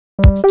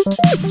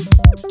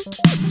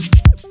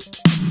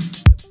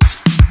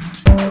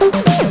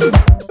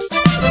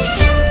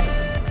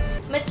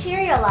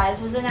Materialise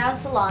has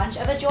announced the launch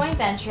of a joint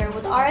venture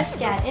with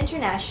RSscan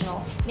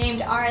International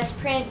named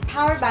RSPrint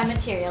Powered by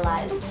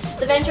Materialise.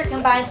 The venture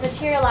combines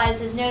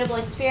Materialise's notable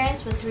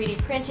experience with 3D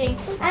printing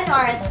and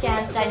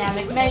RSscan's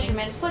dynamic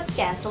measurement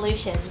Footscan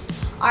solutions.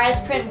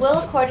 RSprint will,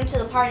 according to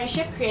the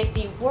partnership, create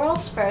the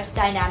world's first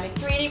dynamic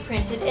 3D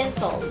printed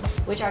insoles,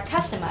 which are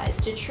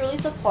customized to truly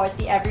support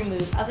the every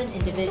move of an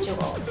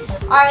individual.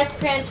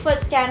 RSprint's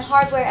Footscan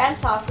hardware and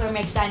software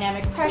makes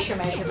dynamic pressure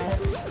measurements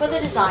for the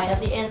design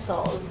of the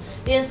insoles.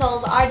 The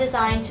insoles are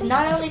designed to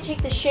not only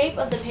take the shape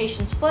of the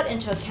patient's foot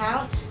into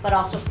account, but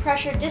also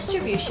pressure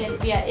distribution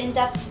via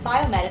in-depth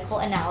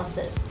biomedical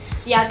analysis.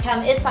 The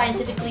outcome is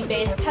scientifically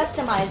based,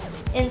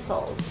 customized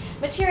insoles.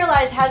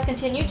 Materialise has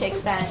continued to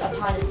expand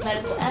upon its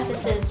medical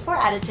emphasis for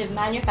additive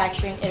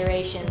manufacturing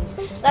iterations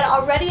that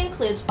already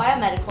includes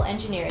biomedical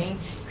engineering,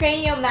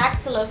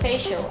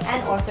 cranio-maxillo,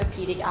 and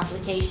orthopedic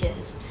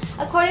applications.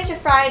 According to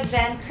Fried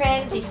Van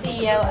Krijn, the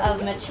CEO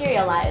of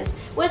Materialise,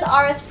 with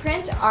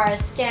RSprint,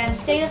 RSscan's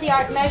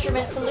state-of-the-art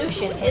measurement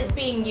solution is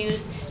being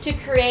used to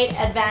create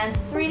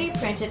advanced 3D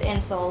printed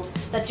insoles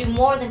that do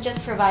more than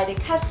just provide a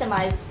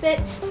customized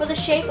fit for the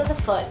shape of the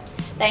foot.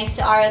 Thanks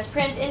to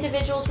RSprint,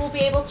 individuals will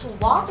be able to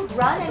walk,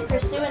 run, and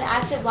pursue an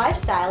active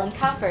lifestyle in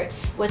comfort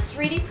with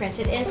 3D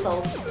printed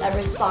insoles that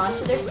respond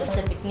to their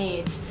specific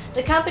needs.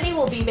 The company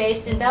will be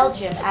based in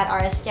Belgium at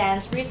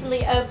RSscan's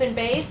recently opened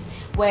base,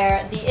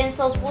 where the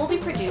insoles will be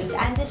produced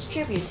and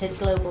distributed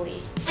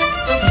globally.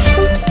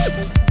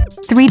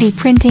 3D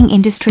Printing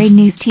Industry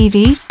News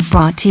TV,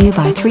 brought to you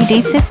by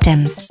 3D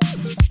Systems.